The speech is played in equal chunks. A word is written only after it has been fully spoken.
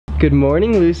Good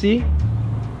morning, Lucy.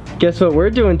 Guess what we're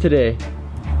doing today?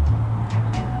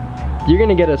 You're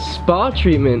gonna get a spa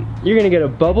treatment. You're gonna get a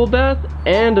bubble bath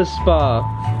and a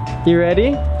spa. You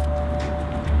ready?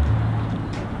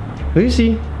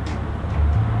 Lucy,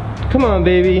 come on,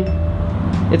 baby.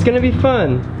 It's gonna be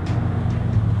fun.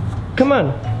 Come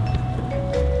on.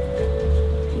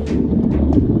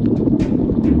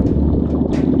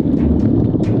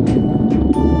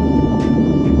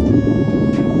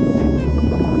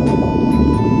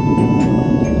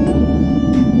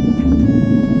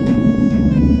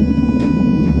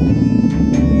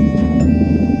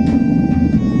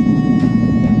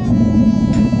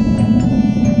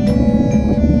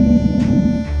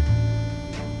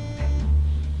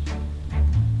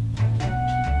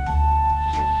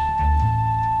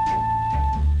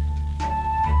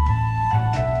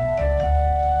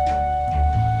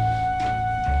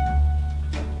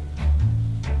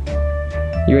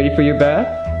 You ready for your bath?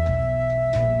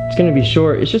 It's gonna be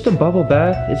short. It's just a bubble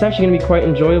bath. It's actually gonna be quite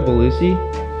enjoyable, Lucy.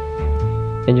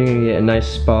 And you're gonna get a nice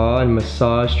spa and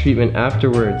massage treatment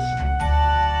afterwards.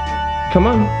 Come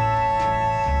on.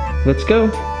 Let's go.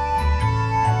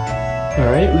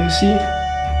 All right, Lucy.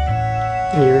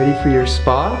 Are you ready for your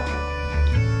spa?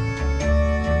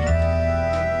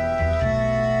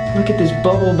 Look at this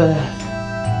bubble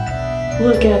bath.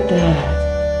 Look at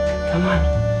that. Come on.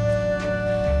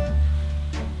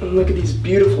 And look at these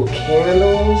beautiful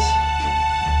candles.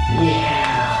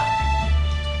 Yeah.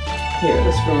 Here,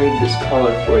 let's remove this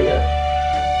collar for you.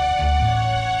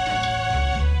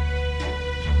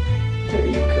 There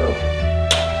you go.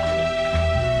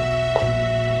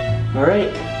 All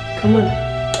right, come on.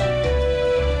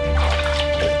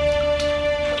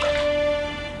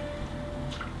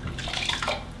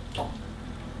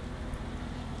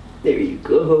 There you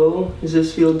go. Does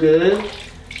this feel good?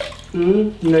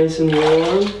 Nice and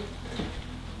warm.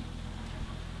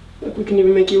 Look, we can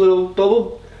even make you a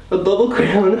bubble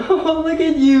crown. Oh, look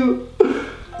at you.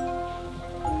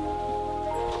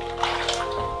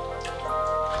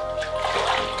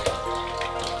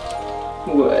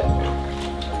 What?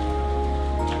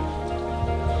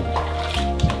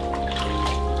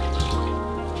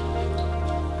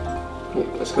 Here,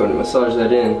 let's go and massage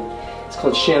that in. It's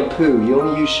called shampoo. You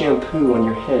only use shampoo on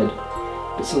your head.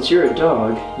 But since you're a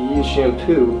dog, you use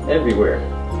shampoo everywhere.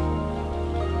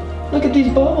 Look at these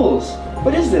bubbles.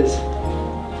 What is this?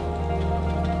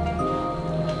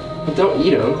 Well, don't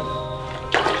eat them.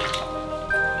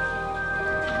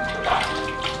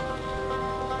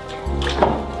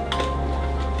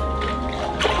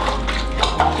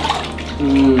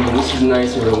 This is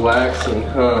nice and relaxing,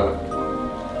 huh?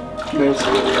 Nice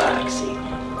and relaxing.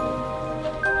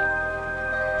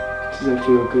 Does that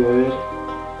feel good?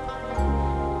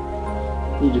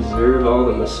 You deserve all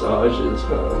the massages,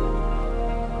 huh?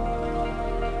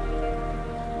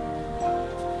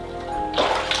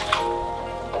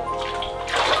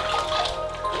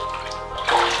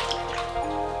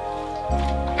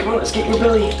 Come on, let's get your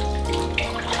belly.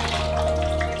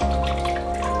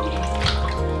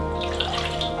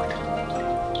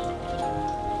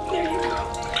 There you go.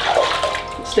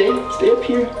 Stay up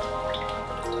here.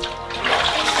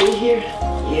 Stay here.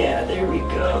 Yeah, there we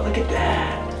go. Look at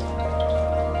that.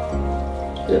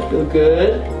 Does that feel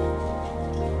good?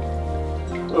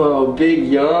 Oh, big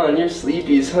yawn. You're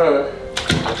sleepies, huh?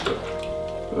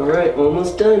 Alright,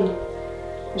 almost done.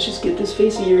 Let's just get this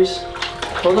face of yours.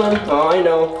 Hold on. Oh, I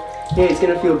know. Hey, it's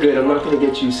gonna feel good. I'm not gonna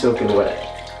get you soaking wet.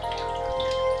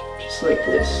 Just like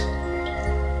this.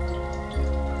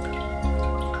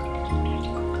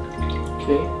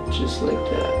 Okay, just like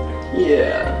that.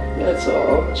 Yeah, that's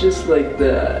all. Just like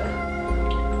that.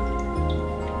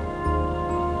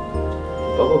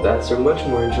 Bubble baths are much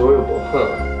more enjoyable,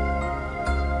 huh?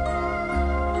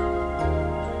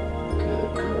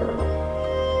 Good girl.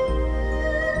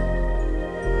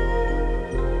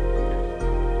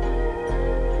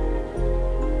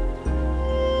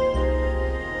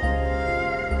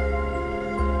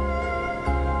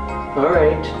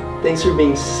 Alright, thanks for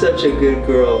being such a good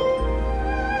girl.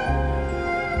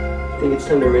 I think it's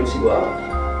time to rinse you off.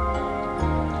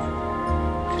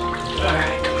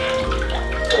 Alright, come on.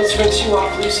 Let's rinse you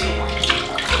off, Lucy.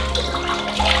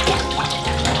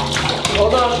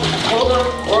 Hold on.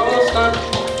 We're almost done.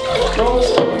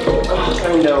 Oh, I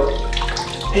know.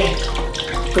 Hey,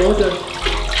 hold on.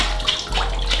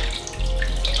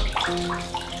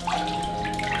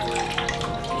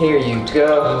 Here you go.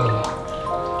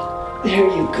 There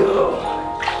you go.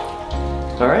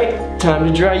 Alright, time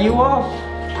to dry you off.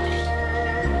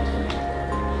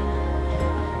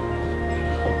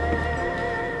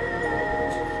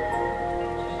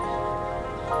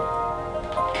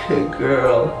 Good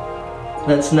girl.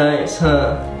 That's nice,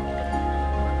 huh?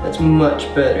 That's much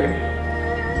better.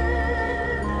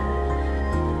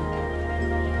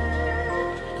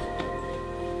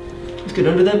 Let's get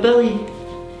under that belly.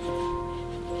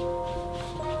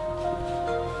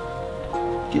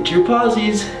 Get your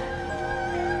pawsies.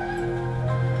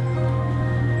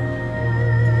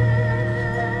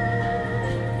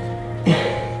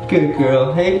 Good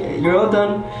girl. Hey, you're all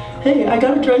done. Hey, I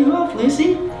gotta dry you off,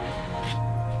 Lucy.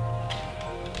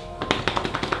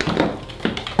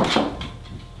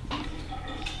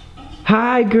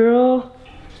 Hi, girl.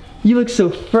 You look so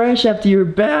fresh after your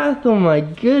bath. Oh my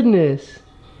goodness.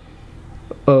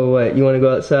 Oh, what? You want to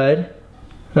go outside?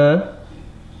 Huh?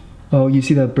 Oh, you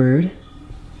see that bird?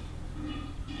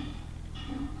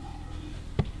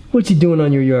 What's he doing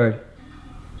on your yard?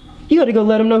 You gotta go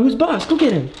let him know who's boss. Go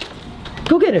get him.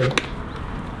 Go get him.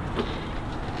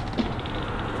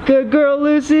 Good girl,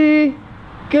 Lucy.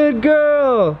 Good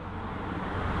girl.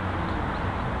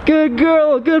 Good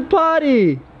girl. Good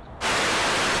potty.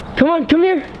 Come on, come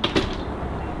here.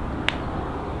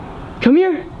 Come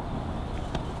here.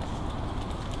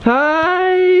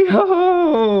 Hi.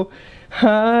 Oh,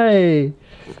 hi.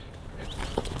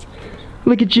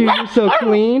 Look at you, you're so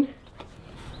clean.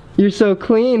 You're so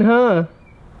clean, huh?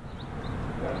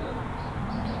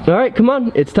 All right, come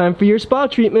on. It's time for your spa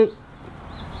treatment.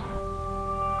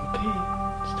 Okay,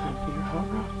 it's time for your hot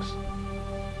rocks.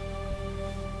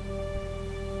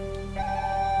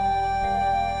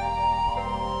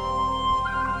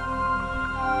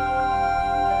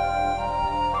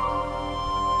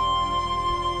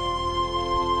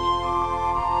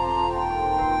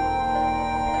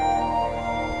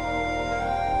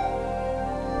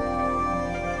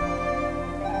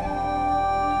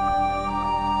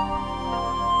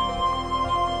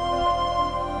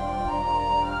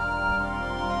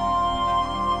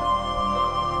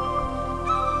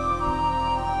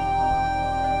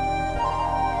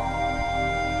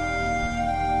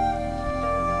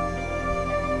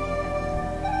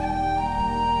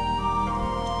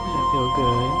 Feel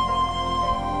good.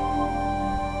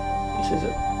 This is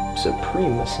a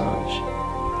supreme massage.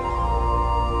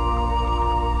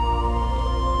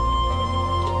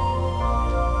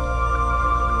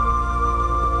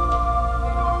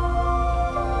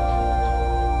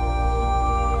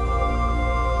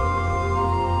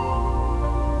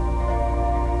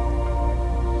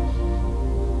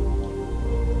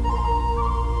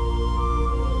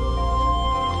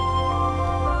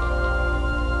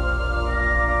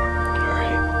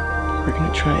 We're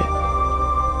gonna try it.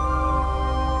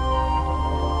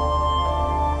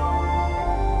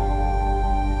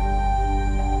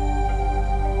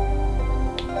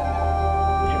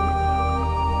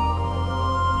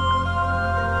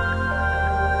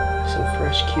 Some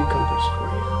fresh cucumbers for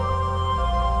you.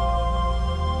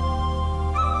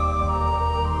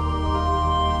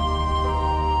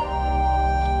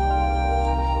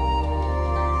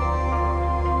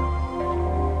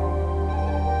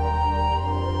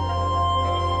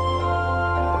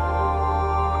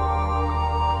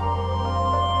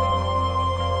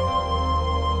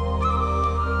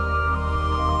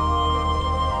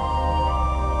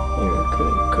 You're a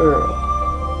good girl.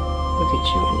 Look at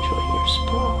you enjoying your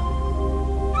spa.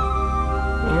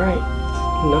 Alright,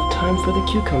 enough time for the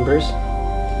cucumbers.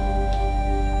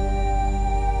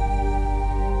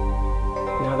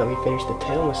 Now that we finished the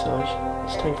tail massage,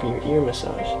 it's time for your ear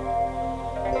massage.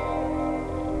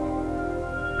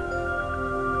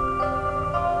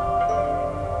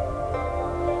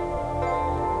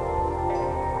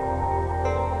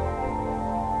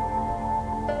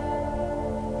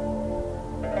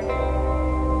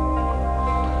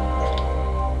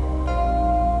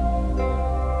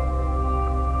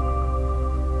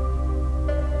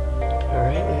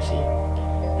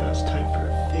 Now it's time for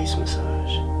a face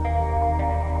massage.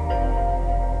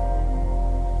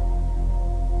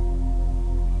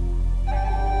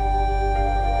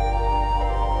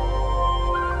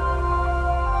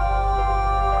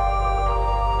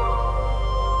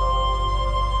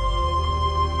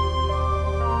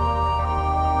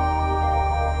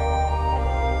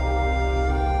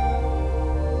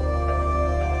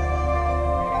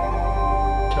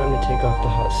 Time to take off the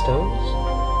hot stones.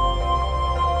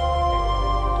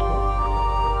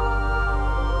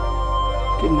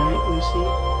 Good night, Lucy.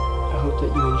 I hope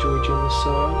that you enjoyed your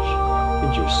massage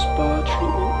and your spa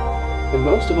treatment, and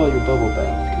most of all your bubble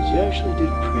bath, because you actually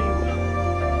did pretty well.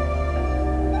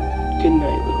 Good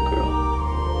night, Lucy.